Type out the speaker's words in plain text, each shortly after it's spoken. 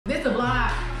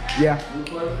Yeah.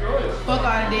 Fuck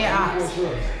all the dead ops.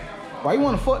 Why you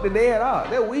want to fuck the dead ops?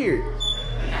 That's weird.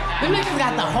 Them niggas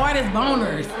got the hardest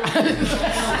boners.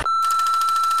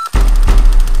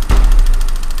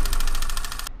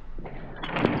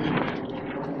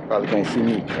 Probably can't see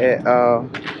me at all,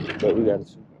 but we got a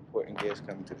super important guest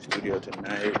coming to the studio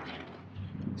tonight.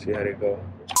 See how they go.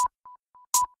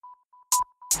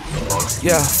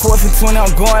 Yeah, 4th and 20,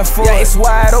 I'm going for it. Yeah, it's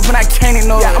wide open, I can't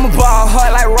ignore it. Yeah, I'm a ball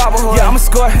hard like Robert Hood. Yeah, I'm a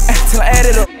score till I add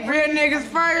it up. Real niggas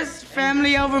first,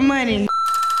 family over money.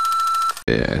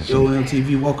 Yeah. Yo,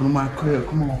 MTV, welcome to my crib.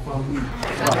 Come on, follow me.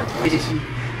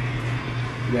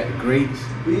 You got the greats,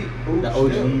 the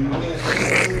OG.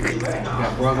 You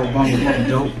got Bravo Bunga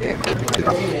dope.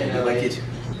 Like it.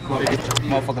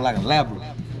 Motherfucker like a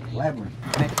labyrinth.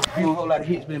 A whole lot of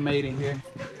hits been made in here.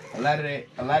 A lot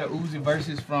of Uzi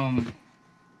verses from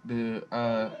the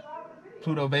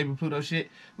Pluto Baby Pluto shit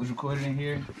was recorded in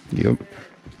here. Yep.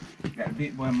 Got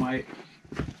Big Boy Mike.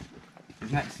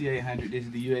 It's not the C800, this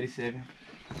is the U87.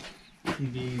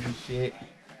 TVs and shit.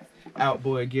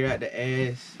 Outboard gear out the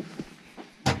ass.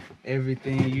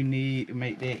 Everything you need to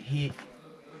make that hit.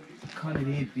 Cut it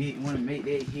in big, you wanna make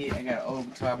that hit. I got an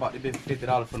old guitar, I bought this bitch for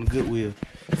 $50 from the Goodwill.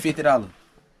 $50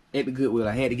 at the Goodwill.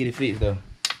 I had to get it fixed though.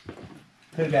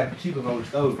 Could've got it cheaper over the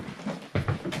stove.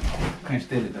 Couldn't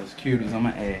steal it though, security was on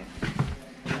my ass.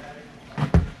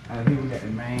 Out here we got the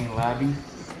main lobby.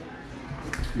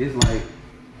 This is what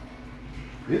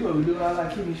we do all our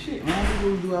kicking shit, man. This is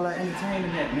what we do all our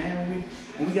entertainment at, man.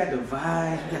 We got the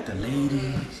vibes, we got the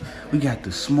ladies, we got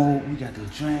the smoke, we got the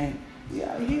drink. We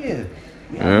out here.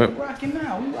 We rocking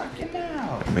now, we rocking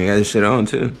now. Man, you got this shit on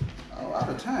too. Oh, all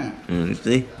the time. You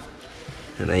see?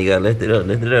 And now you gotta lift it up,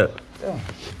 Yeah. Oh,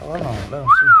 hold on, let them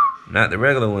see. Not the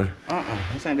regular one.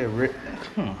 This ain't that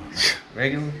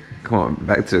regular. Come on,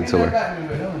 back to the tour.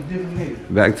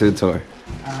 Back to the tour.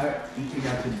 Alright, you think I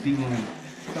could D one.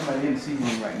 Somebody in the C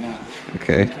one right now.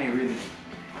 Okay. You can't really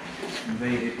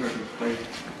invade their personal space.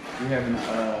 We're having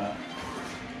a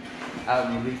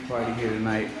album release party here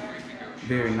tonight.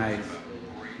 Very nice.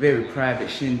 Very private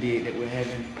shindig that we're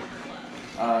having.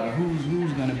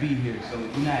 Who's gonna be here? So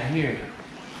if you're not here,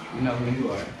 you know who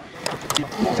you are.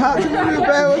 Talk to me,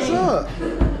 babe. What's up?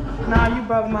 Nah, you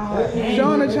broke my heart.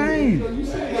 Showing the chain.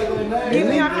 Get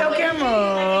me off your camera.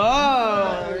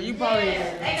 Oh, you probably.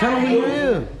 Tell them who you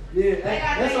is.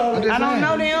 I don't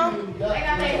know them.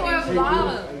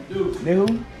 They who?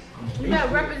 No,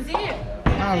 represent.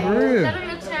 Ah, for real.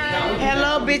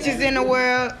 Hello, bitches in the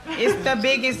world. It's the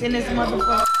biggest in this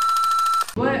motherfucker.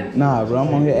 What? Nah, bro,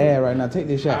 I'm on your ad right now. Take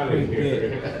this shot, bro.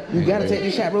 You gotta take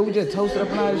this shot, bro. We just toasted up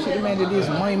and all this shit. Man, that did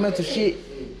some monumental shit.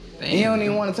 And you don't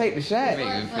even want to take the shot. Make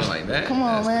me feel like that. Come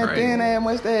on, man. Crazy. Thin ass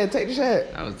mustache. Take the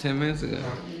shot. That was 10 minutes ago.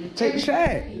 Take the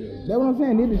shot. That's what I'm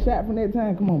saying. Did the shot from that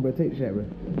time. Come on, bro. Take the shot, bro.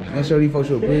 And show these folks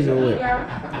your breeze or what?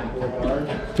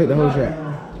 Take the whole shot.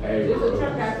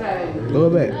 Go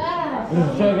back.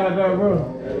 Check out that, bro.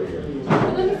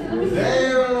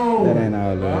 That ain't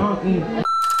all that.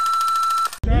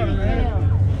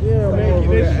 Yeah, man,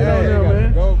 keep that shit on there, man.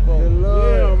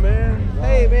 Yeah, man.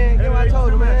 Hey, man, get what I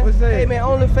told you, man. What's that? Hey, man,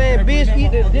 OnlyFans bitch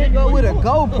eat the dick go with a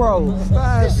GoPro.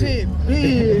 That shit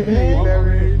big, man. You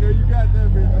know you got that,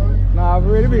 bitch. Nah, for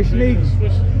real, this bitch sneaks.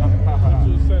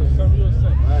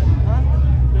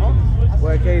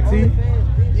 What, KT?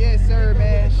 Yes, sir,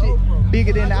 man. Shit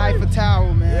bigger than the Eiffel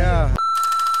Tower, man. Yeah.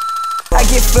 I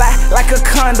get fly like a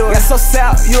condor. Yeah, so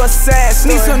south, you a sad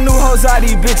story. Need some new hoes, all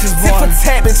these bitches born. Tip for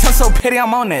tat, bitch, I'm so petty,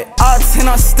 I'm on that. All 10,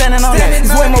 I'm standing on that. It's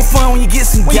way more fun when you get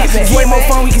some gas. It's way more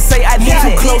fun when you can say I did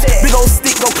too close. Big old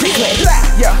stick, go click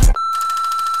clack. Yeah.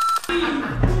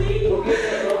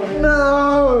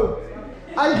 No!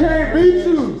 I can't beat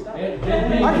you!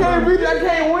 I can't beat you, I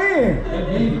can't win!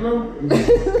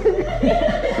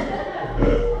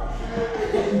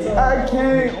 I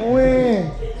can't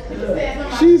win!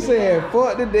 She said,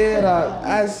 fuck the dead op.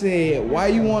 I said, why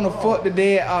you wanna fuck the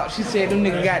dead op? She said, them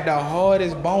niggas got the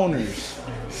hardest boners.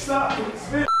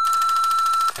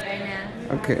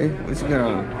 Okay, what you got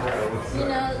on? You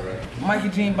know, Michael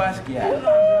Jean Basquiat.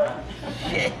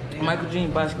 Michael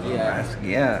Jean Basquiat.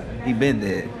 Yeah, he been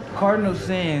dead. Cardinal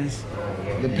Sins,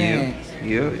 the pants.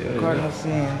 Yeah. Cardinal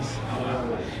Sins.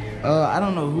 I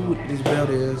don't know who this belt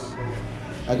is.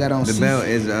 I got on The belt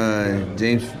is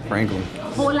James Franklin.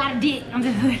 whole lot of dick. I'm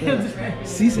just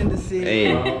Cease and desist.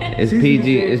 Hey, it's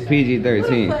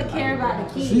PG-13. Put care about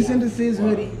the kids. Cease and desist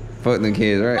hoodie. Fuck them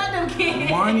kids, right? Fuck them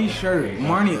kids. Marnie shirt.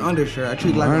 Marnie undershirt. I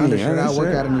treat it like an Marnie undershirt. I work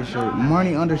undershirt? out in this shirt.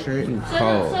 Marnie undershirt. Show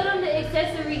them the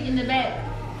accessory in the back.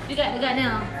 You got the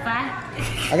goddamn 5.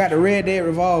 I got the Red Dead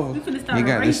Revolver. You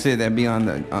got this shit that be on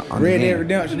the Red the Dead game.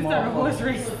 Redemption.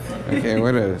 Okay,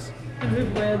 what else?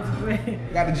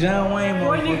 Got the John Wayne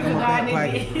motherfucker in my back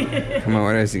pocket. Come on,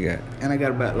 what else you got? And I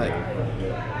got about like,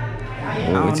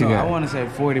 I What don't you know, got? I want to say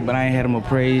 40, but I ain't had them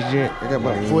appraised yet. I got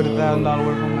about $40,000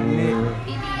 worth on my neck.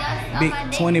 Big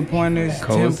 20 pointers,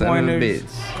 Cold 10 son of a pointers.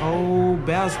 bitch. Cold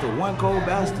bastard, one cold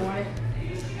bastard.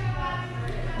 Did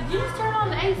you just turn on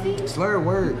the AC? Slur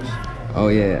words. Oh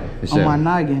yeah, for sure. On my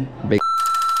noggin. Big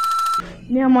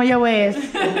Now I'm on your ass.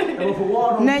 Now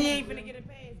you ain't finna get a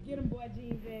pass. Get him, boy,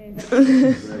 jeans ass.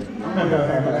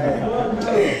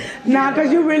 Nah,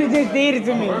 cause you really just did it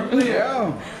to me.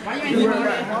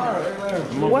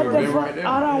 What the fuck?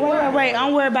 Hold on, wait.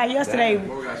 I'm worried about yesterday.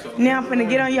 Now I'm finna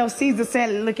get on your Caesar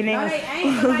salad looking ass.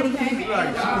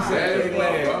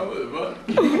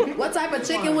 What type of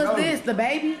chicken was this? The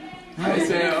baby?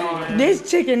 This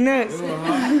chicken nuts.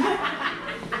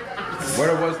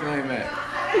 Where what's the name at?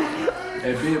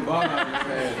 At Big Bong,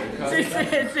 She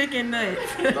said chicken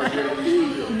nuts.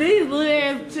 These little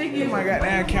ass chickens. My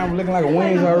goddamn camera looking like a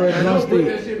wings already. Don't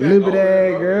stick. Little bit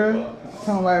ass girl.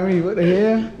 Talking about me. What the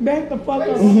hell? Back the fuck up.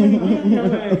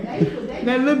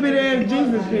 That little bit ass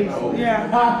Jesus piece. Yeah.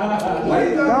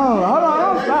 Hold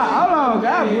on, don't stop. Hold on,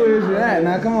 God bullshit that.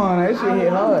 Now come on, that shit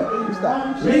hit hard. You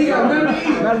stop.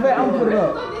 Matter of fact, I'm gonna put it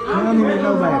up. You don't even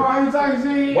know nobody. Why you talking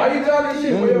shit? Why you talking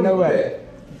shit? You don't even know nobody.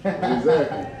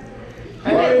 Exactly.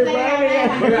 But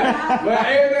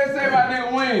everything say about nigga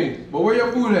wings. But where your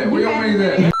food at? Where your wings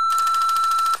at?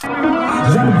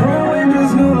 Tryna grow in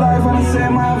this new life, wanna say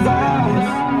my vows.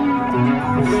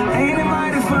 Ain't it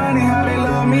mighty funny how they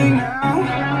love me now?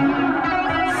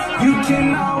 You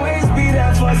can always be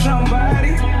there for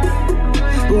somebody,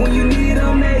 but when you need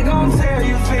them, they gon' tell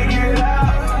you figure it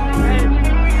out.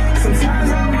 Sometimes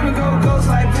I wanna go ghost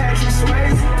like Patrick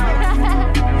Swayze.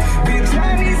 Bitch, I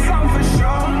need something for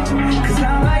sure, cause I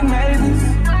like maybes.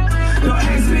 Don't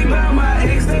ask me about my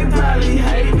ex, they probably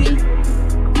hate me.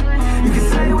 You can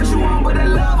say what you want, but that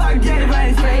love I gave, I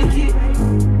ain't fake it.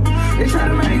 They try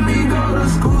to make me go to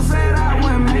school, said I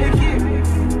wouldn't make it.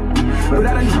 But I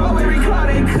done drove every car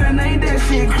they couldn't, ain't that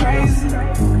shit crazy?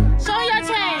 Show your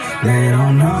chain. They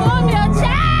don't know. Show me your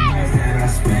chain. That I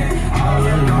spent all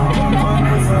alone, I'm on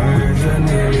the verge of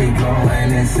nearly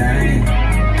going insane.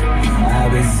 I've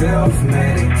been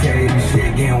self-medicating,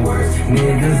 shit getting worse.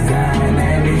 Niggas dying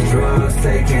and these drugs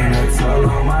taking a toll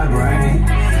on my brain. I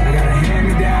got a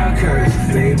hand-me-down curse,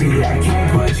 baby, I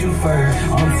can't put you first.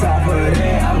 On top of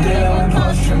that, I'm dealing with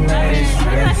post-traumatic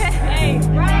stress.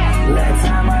 Last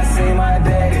time I seen my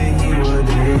daddy, he was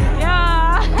dead. I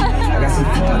got some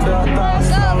fucked up thoughts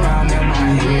around in my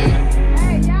head.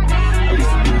 I used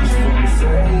to push for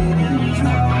Mercedes,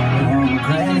 now I'm on the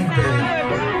crazy bed.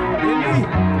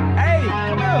 Hey,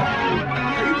 come here.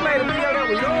 You played a video that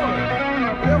was yours.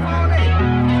 Where phone at?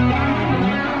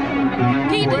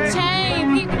 Peep the chain.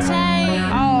 Peep the chain.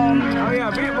 Oh yeah,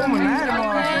 Big Boomin.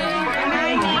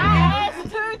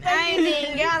 I ain't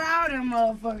even got all them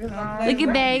motherfuckers. Look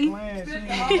at Bay.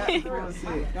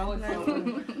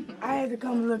 I had to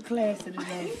come a little classy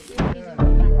today.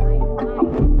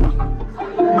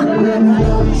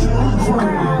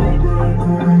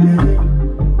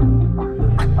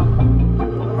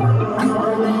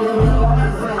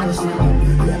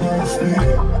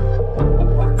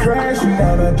 Crashing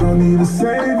out, I don't need a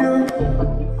savior.